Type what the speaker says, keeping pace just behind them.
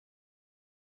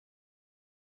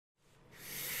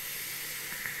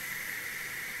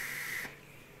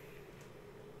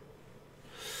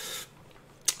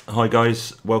Hi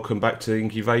guys, welcome back to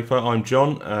Inky Vaper. I'm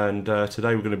John, and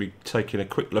today we're going to be taking a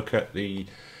quick look at the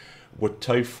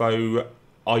Wotofo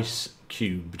Ice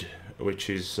Cubed, which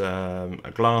is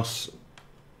a glass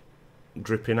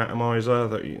dripping atomizer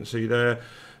that you can see there.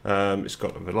 It's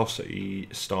got a velocity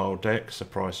style deck.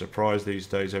 Surprise, surprise, these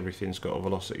days everything's got a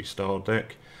velocity style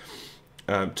deck.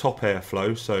 Top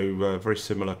airflow, so very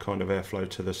similar kind of airflow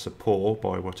to the Support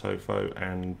by Wotofo,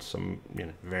 and some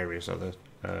various other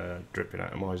dripping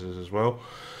atomizers as well.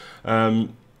 Very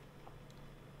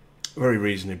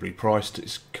reasonably priced.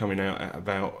 It's coming out at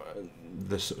about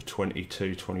the sort of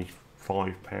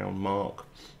 £22–25 mark,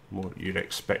 what you'd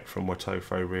expect from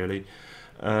Wotofo really.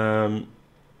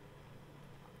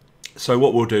 So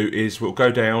what we'll do is we'll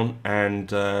go down and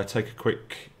take a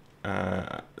quick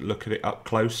look at it up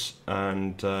close,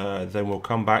 and then we'll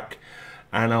come back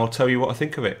and I'll tell you what I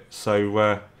think of it.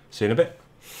 So see you in a bit.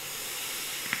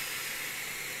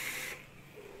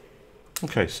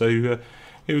 Okay, so here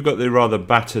we've got the rather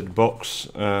battered box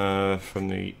from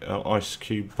the Ice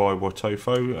Cube by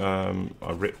Wotofo.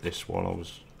 I ripped this while I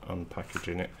was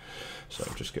unpackaging it, so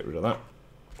I'll just get rid of that.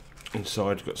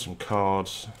 Inside you've got some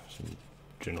cards, some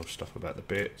general stuff about the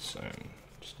bits and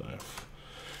stuff.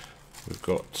 We've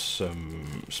got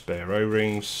some spare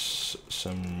O-rings,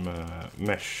 some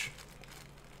mesh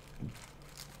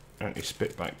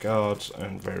anti-spit back guards,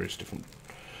 and various different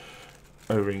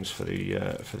O-rings for the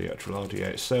actual RDA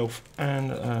itself,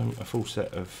 and a full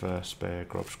set of spare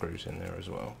grub screws in there as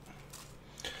well.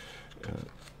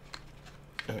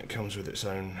 And it comes with its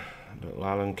own little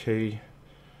Allen key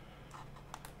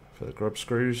for the grub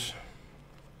screws.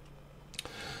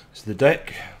 It's the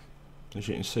deck. As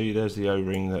you can see, there's the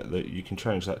O-ring that you can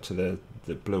change that to the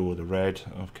blue or the red.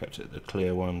 I've kept it the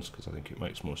clear ones because I think it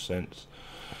makes more sense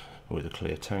with a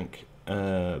clear tank.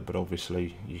 But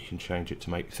obviously you can change it to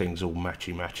make things all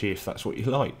matchy if that's what you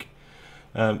like.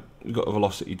 We've got a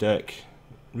velocity deck,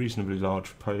 reasonably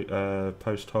large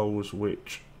post holes,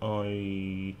 which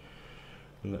let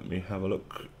me have a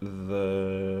look.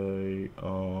 They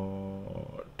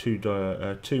are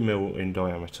 2 mil in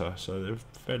diameter, so they're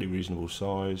fairly reasonable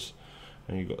size.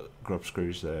 And you've got grub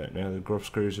screws there. Now the grub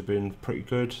screws have been pretty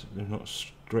good, they're not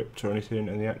stripped or anything,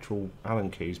 and the actual Allen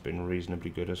key's been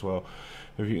reasonably good as well.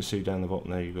 If you can see down the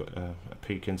bottom there, you've got a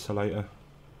peak insulator,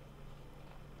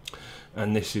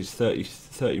 and this is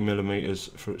 30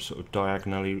 millimeters for sort of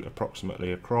diagonally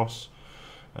approximately across,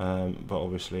 but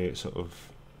obviously it sort of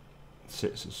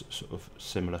sits as sort of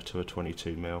similar to a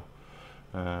 22 mil.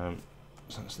 So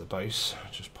that's the base.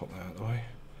 I'll just pop that out of the way.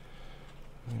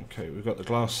 Okay, we've got the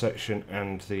glass section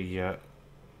and the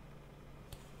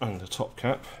top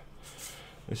cap.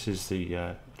 This is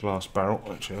the glass barrel.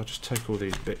 Actually, I'll just take all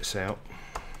these bits out.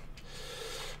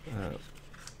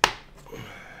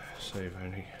 Save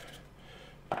only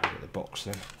the box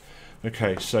then.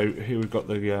 Okay, so here we've got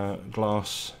the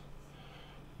glass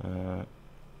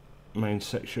main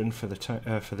section for the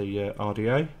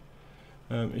RDA.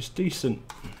 It's decent.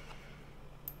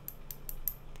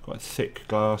 Quite thick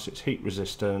glass, it's heat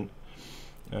resistant,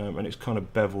 and it's kind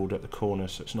of beveled at the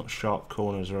corners, so it's not sharp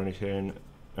corners or anything,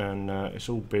 and it's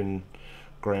all been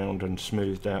ground and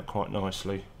smoothed out quite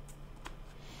nicely.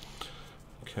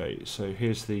 Okay, so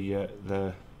here's the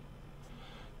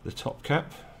top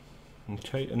cap.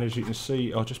 Okay, and as you can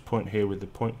see, I'll just point here with the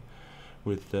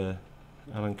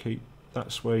Allen key.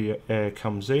 That's where your air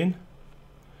comes in,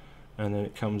 and then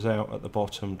it comes out at the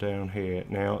bottom down here.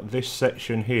 Now this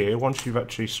section here, once you've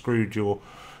actually screwed your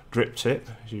drip tip,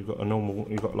 so you've got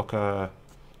like a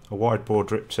wide bore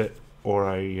drip tip, or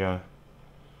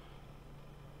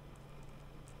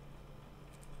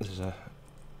there's a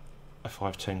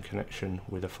 510 connection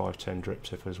with a 510 drip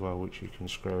tip as well, which you can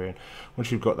screw in.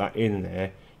 Once you've got that in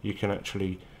there, you can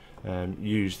actually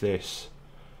use this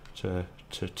to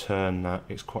turn that.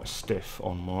 It's quite stiff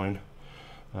on mine.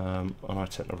 And I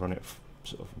tend to run it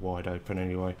sort of wide open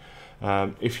anyway.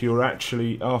 If you're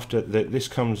actually after this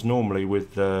comes normally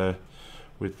with the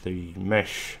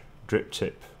mesh drip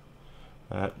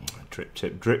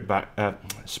back,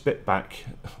 spit back.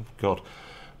 Oh God,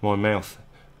 my mouth,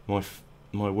 my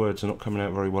words are not coming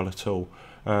out very well at all.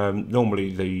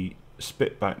 Normally the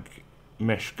spit back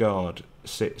mesh guard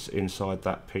sits inside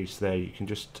that piece there. You can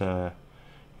just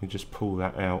pull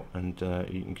that out, and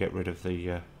you can get rid of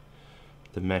the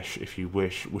mesh if you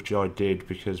wish, which I did,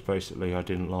 because basically I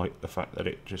didn't like the fact that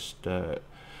it just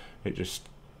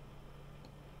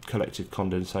collected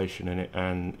condensation in it,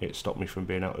 and it stopped me from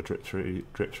being able to drip through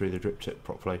the drip tip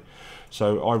properly.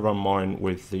 So I run mine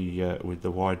with the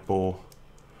wide bore,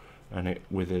 and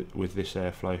with this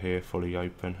airflow here fully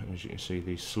open. As you can see,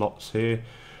 these slots here,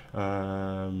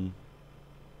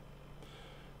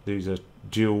 These are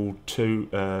dual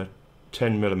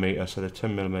 10mm, so they're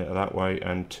 10mm that way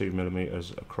and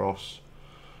 2mm across.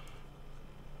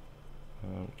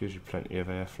 Gives you plenty of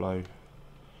airflow.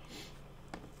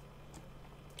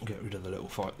 Get rid of the little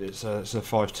fight. It's a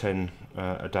 510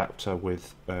 adapter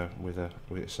with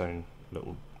its own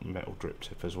little metal drip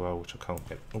tip as well, which I can't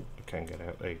get. Oh, I can get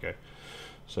out. There you go.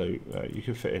 So you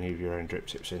can fit any of your own drip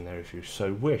tips in there if you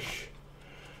so wish.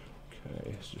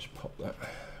 Okay, let's just pop that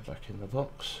back in the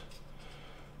box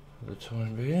for the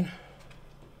time being.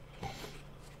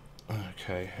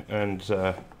 Okay, and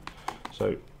so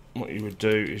what you would do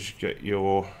is you get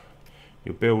your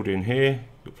build in here.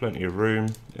 Got plenty of room.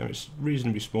 It's a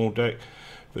reasonably small deck,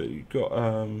 but you've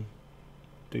got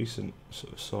decent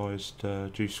sort of sized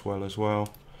juice well as well.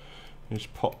 You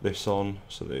just pop this on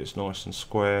so that it's nice and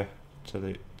square to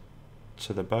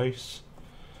the base,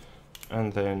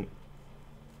 and then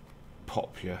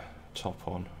pop your top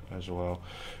on as well.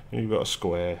 And you've got a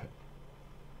square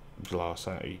glass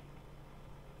outie.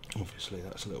 Obviously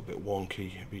that's a little bit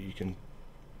wonky, but you can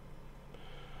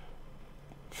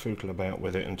foodle about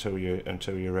with it until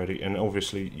you're ready. And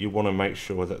obviously you want to make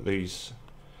sure that these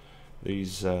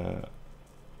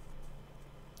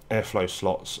airflow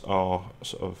slots are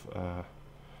sort of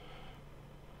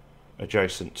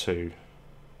adjacent to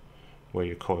where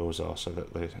your coils are, so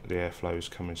that the airflow is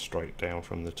coming straight down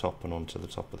from the top and onto the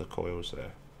top of the coils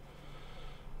there.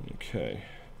 Okay,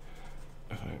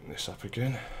 I'll open this up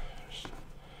again.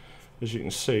 As you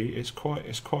can see, it's quite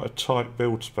a tight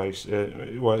build space.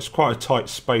 Well, it's quite a tight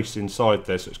space inside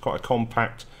there, so it's quite a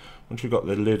compact. Once you've got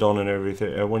the lid on and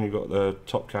everything, when you've got the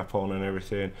top cap on and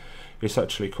everything, it's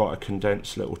actually quite a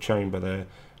condensed little chamber there.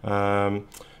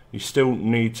 You still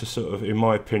need to sort of, in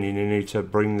my opinion, you need to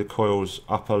bring the coils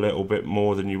up a little bit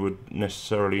more than you would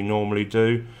necessarily normally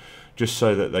do, just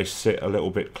so that they sit a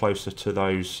little bit closer to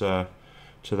those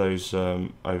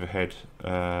overhead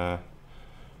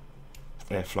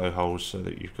airflow holes, so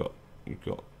that you've got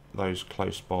those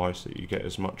close by, so that you get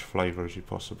as much flavour as you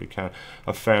possibly can.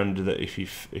 I've found that if you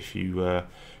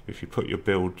put your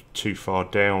build too far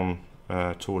down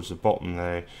towards the bottom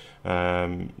there,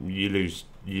 you lose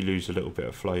a little bit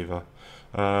of flavour.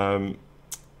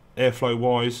 Airflow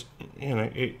wise, you know,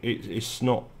 it's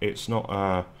not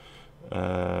a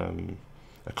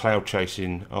cloud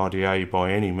chasing RDA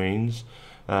by any means,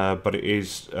 but it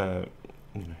is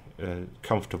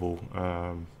comfortable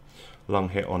lung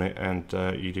hit on it, and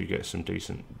you do get some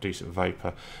decent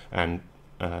vapor. And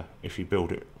if you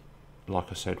build it, like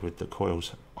I said, with the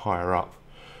coils higher up,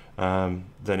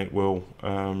 then it will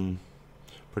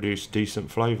produce decent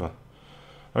flavour.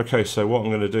 Okay, so what I'm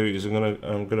going to do is I'm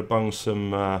going to bung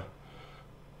some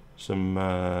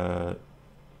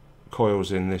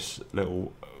coils in this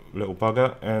little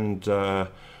bugger, and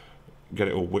get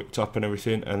it all whipped up and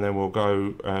everything, and then we'll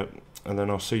go. And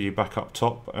then I'll see you back up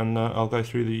top, and I'll go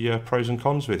through the pros and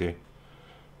cons with you.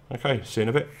 Okay, see you in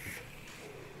a bit.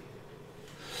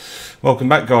 Welcome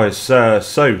back, guys.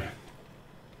 So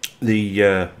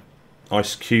the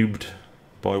Ice Cubed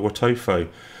by Wotofo.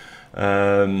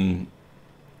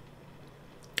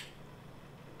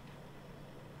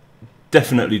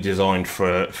 Definitely designed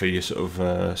for your sort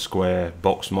of square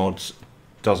box mods.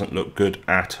 Doesn't look good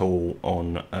at all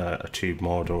on a tube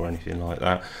mod or anything like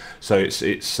that. So it's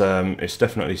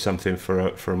definitely something for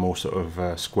a more sort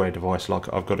of square device.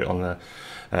 Like I've got it on the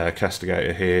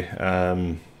Castigator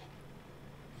here,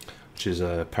 which is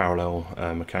a parallel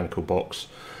mechanical box.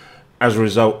 As a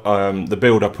result, the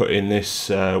build I put in this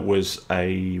was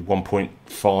a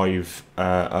 1.5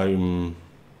 ohm,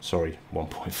 sorry,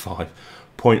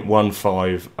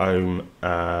 0.15 ohm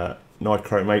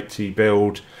nichrome 80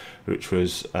 build, which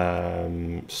was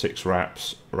 6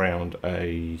 wraps around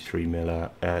a 3mm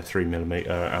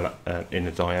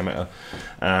inner diameter,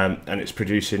 and it's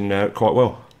producing quite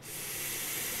well.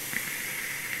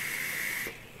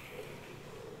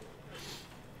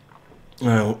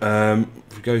 Now,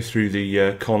 if we go through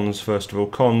the cons first of all.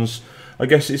 Cons, I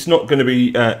guess it's not going to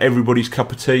be everybody's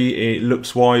cup of tea. It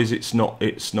looks wise, it's not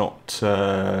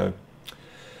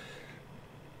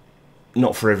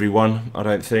for everyone, I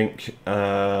don't think.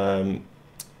 You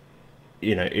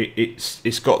know,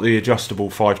 it's got the adjustable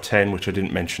 510, which I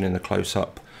didn't mention in the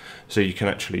close-up, so you can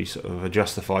actually sort of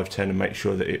adjust the 510 and make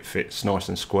sure that it fits nice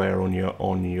and square on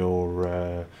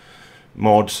your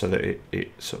mod, so that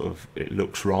it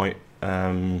looks right.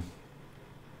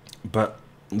 But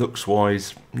looks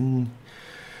wise,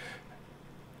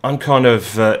 I'm kind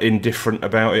of indifferent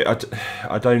about it.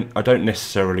 I don't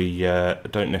necessarily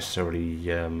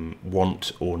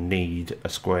want or need a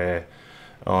square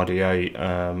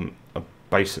RDA.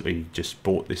 basically just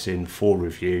bought this in for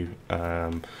review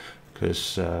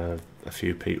because a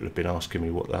few people have been asking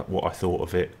me what I thought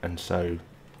of it, and so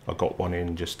I got one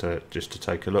in just to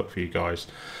take a look for you guys.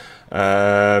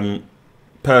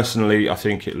 Personally, I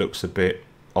think it looks a bit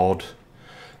odd.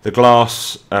 The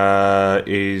glass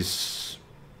is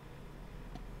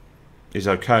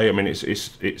okay. I mean,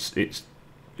 it's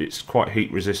quite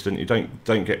heat resistant. You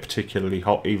don't get particularly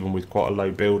hot even with quite a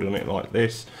low build on it like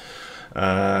this.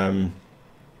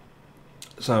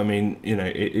 So I mean, you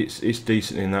know, it's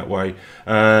decent in that way.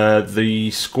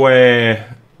 The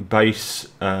square base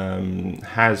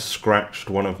has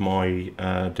scratched one of my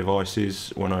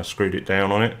devices when I screwed it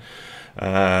down on it,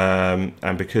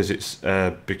 and because it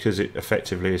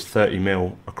effectively is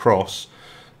 30mm across,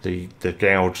 the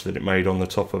gouge that it made on the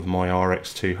top of my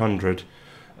RX 200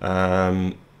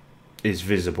 is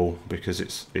visible because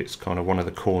it's kind of one of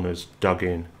the corners dug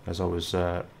in as I was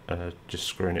just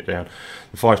screwing it down.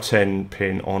 The 510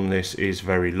 pin on this is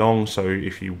very long, so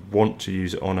if you want to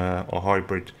use it on a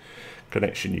hybrid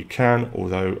connection you can,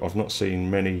 although I've not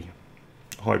seen many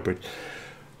hybrid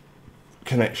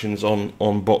connections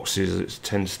on boxes. It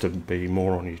tends to be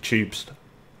more on your tubes.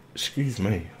 Excuse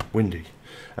me, windy.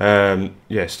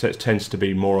 Yes, it tends to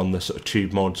be more on the sort of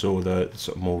tube mods or the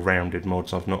sort of more rounded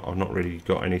mods. I've not really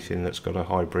got anything that's got a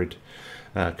hybrid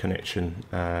connection,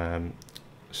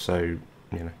 so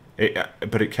you know,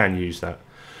 but it can use that.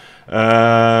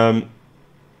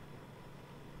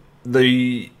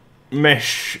 The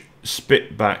mesh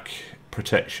spit back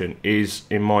protection is,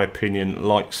 in my opinion,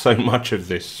 like so much of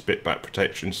this spit back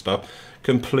protection stuff,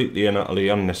 completely and utterly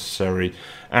unnecessary,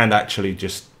 and actually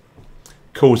just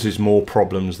causes more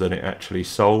problems than it actually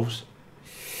solves.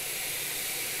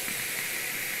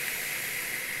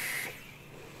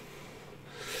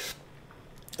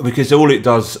 Because all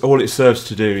it serves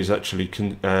to do is actually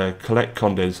collect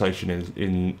condensation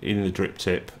in the drip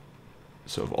tip,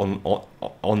 sort of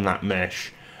on that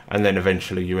mesh, and then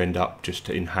eventually you end up just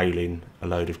inhaling a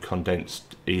load of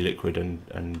condensed e-liquid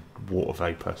and water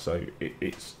vapor. So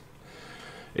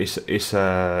it's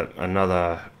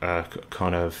another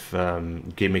kind of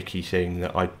gimmicky thing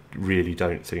that I really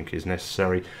don't think is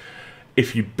necessary.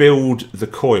 If you build the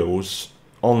coils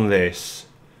on this,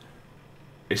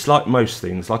 it's like most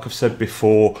things, like I've said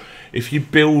before, if you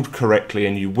build correctly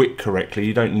and you wick correctly,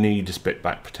 you don't need a spit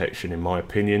back protection, in my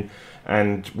opinion.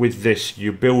 And with this,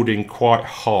 you're building quite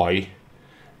high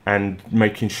and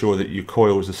making sure that your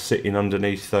coils are sitting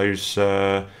underneath those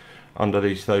top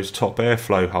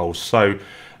airflow holes. So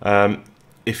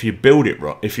if you build it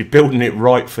right, if you're building it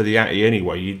right for the ATI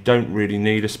anyway, you don't really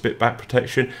need a spit back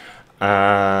protection.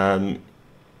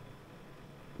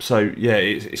 So yeah,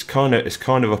 it's kind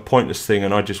of a pointless thing,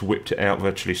 and I just whipped it out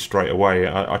virtually straight away.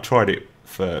 I tried it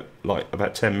for like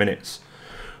about 10 minutes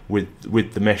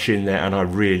with the mesh in there, and I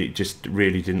really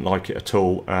didn't like it at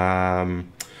all.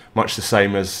 Much the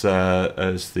same as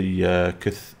the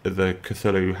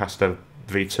Cthulhu Hasta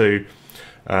V2.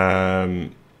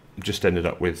 Just ended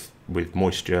up with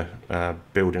moisture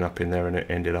building up in there, and it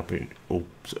ended up all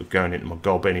sort of going into my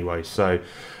gob anyway. So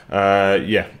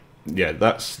yeah,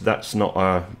 that's not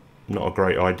a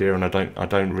great idea, and I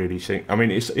don't really think. I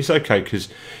mean, it's okay because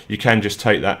you can just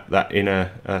take that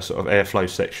inner sort of airflow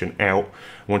section out.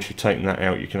 Once you've taken that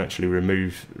out, you can actually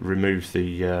remove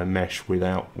the mesh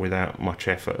without much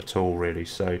effort at all, really.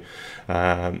 So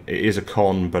it is a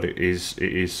con, but it is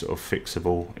sort of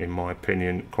fixable, in my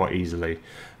opinion, quite easily.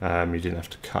 You didn't have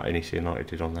to cut anything like I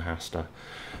did on the Hasta.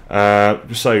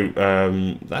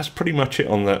 So that's pretty much it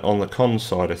on the con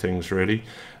side of things, really.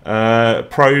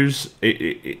 Pros,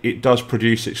 it does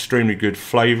produce extremely good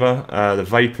flavour. The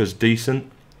vapor's decent.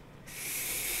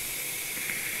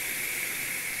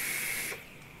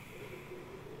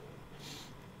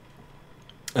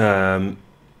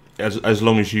 As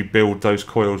long as you build those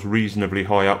coils reasonably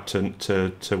high up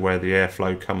to where the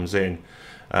airflow comes in.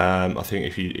 I think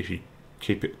if you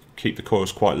keep the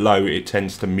coils quite low, it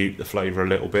tends to mute the flavour a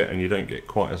little bit, and you don't get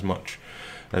quite as much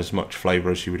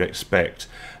flavour as you would expect.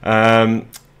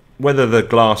 Whether the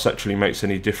glass actually makes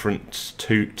any difference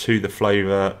to the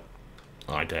flavour,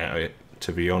 I doubt it,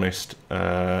 to be honest.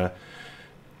 I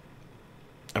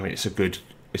mean, it's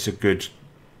a good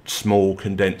small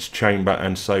condensed chamber,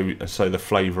 and so the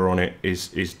flavour on it is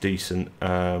decent.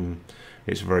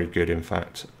 It's very good, in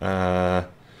fact.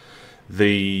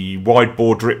 The wide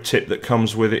bore drip tip that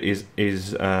comes with it is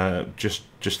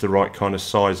just the right kind of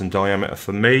size and diameter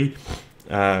for me.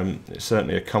 It's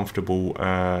certainly a comfortable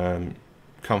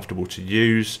to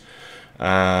use.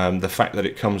 The fact that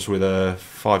it comes with a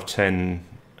 510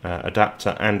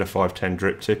 adapter and a 510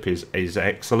 drip tip is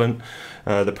excellent.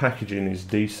 The packaging is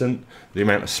decent. The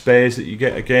amount of spares that you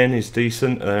get again is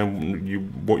decent.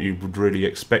 What you would really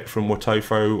expect from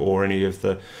Wotofo or any of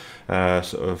the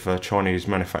sort of Chinese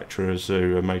manufacturers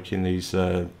who are making these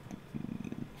sort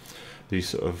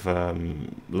of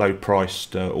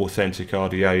low-priced authentic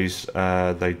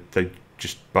RDAs. They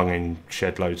just bung in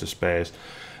shed loads of spares.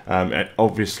 And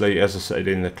obviously, as I said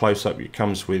in the close-up, it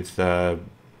comes with the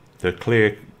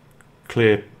clear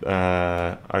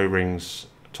O-rings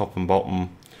top and bottom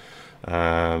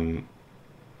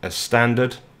as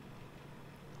standard.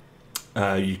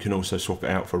 You can also swap it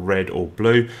out for red or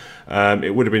blue.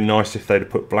 It would have been nice if they'd have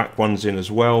put black ones in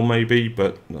as well, maybe,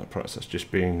 but perhaps that's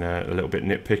just being a little bit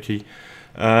nitpicky.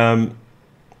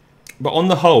 But on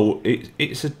the whole,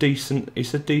 it's a decent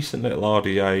little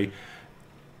RDA.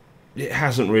 It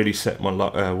hasn't really set my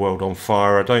world on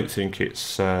fire. I don't think it's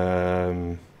certainly,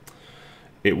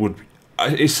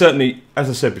 as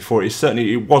I said before, it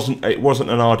wasn't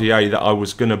an RDA that I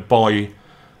was going to buy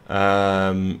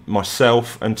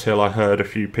myself until I heard a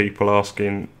few people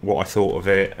asking what I thought of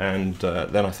it, and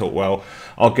then I thought, well,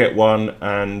 I'll get one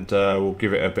and we'll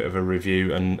give it a bit of a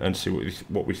review and see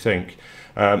what we think.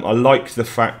 I like the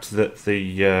fact that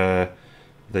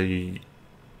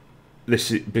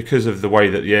because of the way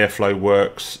that the airflow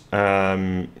works,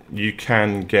 you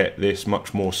can get this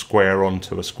much more square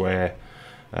onto a square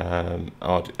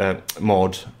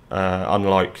mod,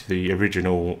 unlike the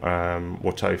original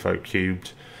Wotofo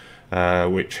cubed,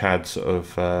 which had sort of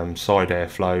side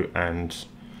airflow, and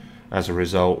as a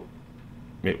result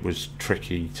it was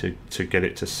tricky to get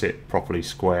it to sit properly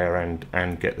square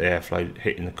and get the airflow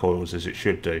hitting the coils as it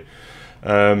should do.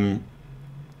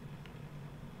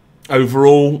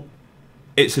 Overall,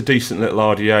 it's a decent little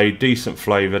RDA, decent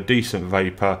flavour, decent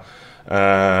vapour.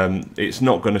 It's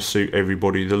not going to suit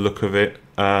everybody, the look of it.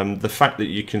 The fact that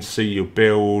you can see your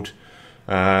build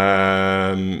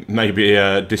may be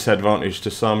a disadvantage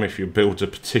to some if your builds are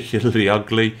particularly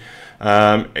ugly.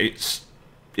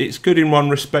 It's good in one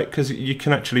respect because you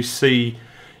can actually see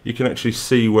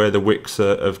where the wicks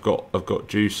have got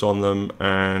juice on them,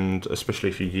 and especially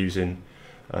if you're using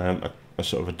a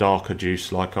sort of a darker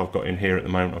juice like I've got in here at the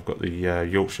moment. I've got the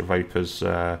Yorkshire Vapers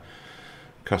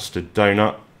custard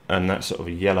donut, and that's sort of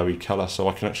a yellowy colour, so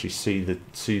I can actually see the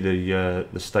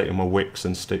state of my wicks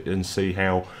and see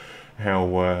how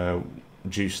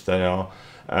juiced they are.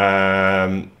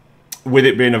 With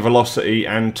it being a velocity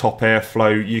and top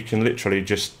airflow, you can literally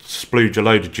just splooge a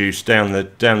load of juice down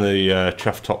the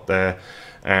chuff top there,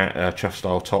 chuff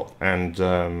style top,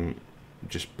 and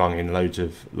just bung in loads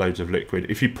of liquid.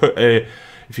 If you put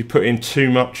in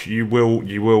too much, you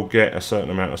will get a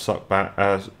certain amount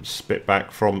of spit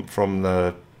back from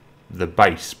the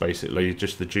base, basically,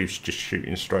 just the juice just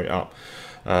shooting straight up.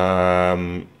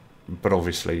 But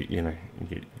obviously,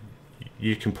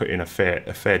 you can put in a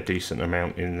fair decent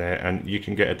amount in there, and you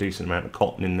can get a decent amount of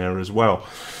cotton in there as well.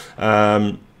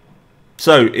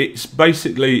 So it's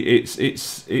basically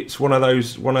it's one of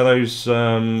those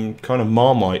kind of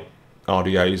Marmite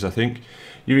RDAs. I think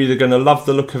you're either going to love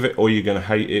the look of it or you're going to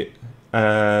hate it.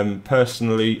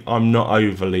 Personally, I'm not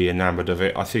overly enamoured of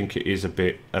it. I think it is a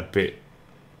bit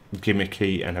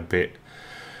gimmicky and a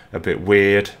bit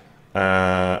weird.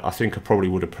 I think I probably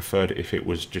would have preferred it if it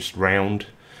was just round,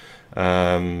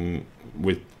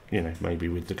 with maybe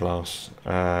with the glass.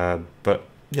 But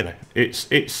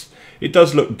it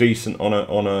does look decent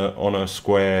on a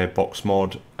square box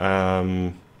mod.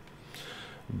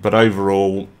 But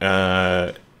overall,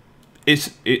 it's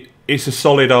a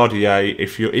solid RDA.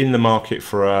 If you're in the market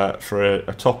for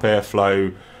a top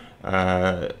airflow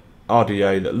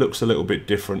RDA that looks a little bit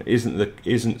different,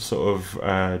 isn't sort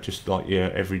of just like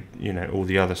all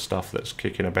the other stuff that's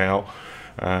kicking about.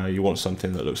 You want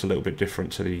something that looks a little bit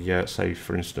different to the say,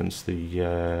 for instance,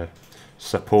 the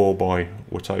Sapor by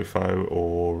Wotofo,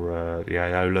 or the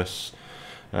Aeolus.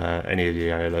 Any of the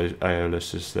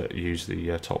Aeoluses that use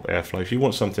the top airflow. If you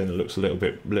want something that looks a little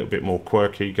bit more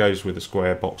quirky, goes with a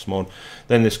square box mod,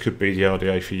 then this could be the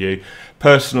RDA for you.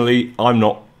 Personally, I'm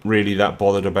not really that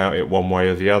bothered about it one way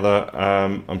or the other.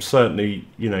 I'm certainly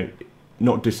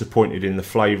not disappointed in the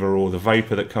flavour or the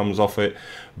vapour that comes off it,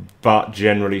 but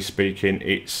generally speaking,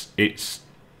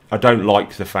 I don't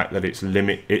like the fact that it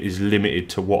is limited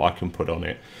to what I can put on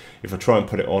it. If I try and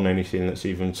put it on anything that's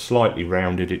even slightly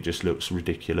rounded, it just looks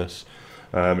ridiculous.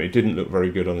 It didn't look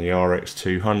very good on the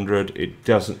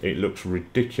RX200. It looks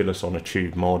ridiculous on a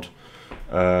tube mod.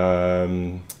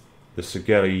 The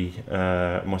Segeli,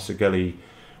 my Segeli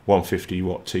 150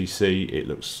 watt TC, it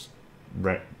looks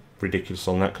ridiculous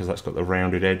on that because that's got the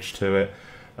rounded edge to it.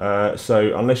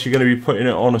 So unless you're going to be putting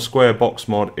it on a square box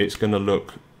mod, it's going to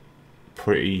look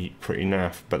pretty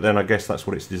naff. But then I guess that's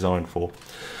what it's designed for.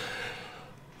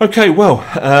 Okay, well,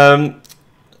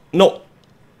 not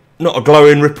a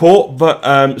glowing report,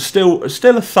 but still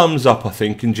a thumbs up, I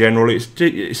think, in general.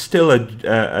 It's still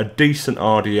a decent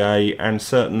RDA, and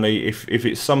certainly if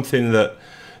it's something that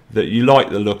you like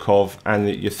the look of and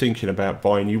that you're thinking about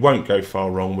buying, you won't go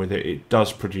far wrong with it. It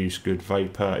does produce good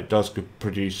vapor. It does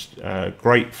produce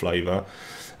great flavour.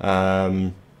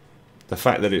 The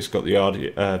fact that it's got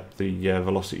the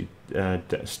velocity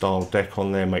style deck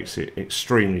on there makes it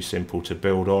extremely simple to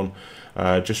build on.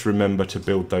 Just remember to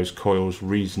build those coils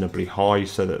reasonably high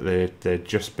so that they're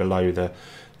just below the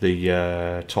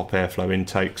top airflow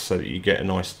intakes, so that you get a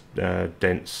nice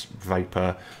dense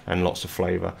vapor and lots of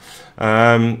flavour.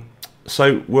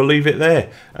 So we'll leave it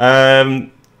there.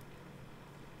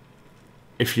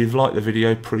 If you've liked the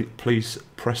video, please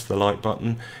press the like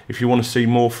button. If you want to see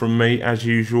more from me, as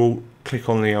usual, click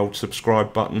on the old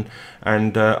subscribe button,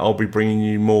 and I'll be bringing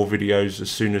you more videos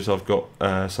as soon as I've got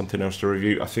something else to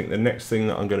review. I think the next thing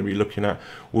that I'm going to be looking at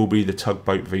will be the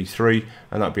Tugboat V3,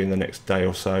 and that'll be in the next day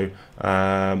or so.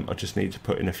 I just need to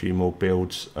put in a few more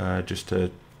builds just to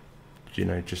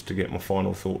get my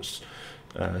final thoughts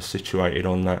situated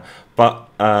on that. But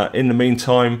in the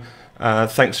meantime,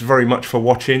 thanks very much for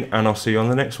watching, and I'll see you on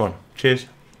the next one. Cheers.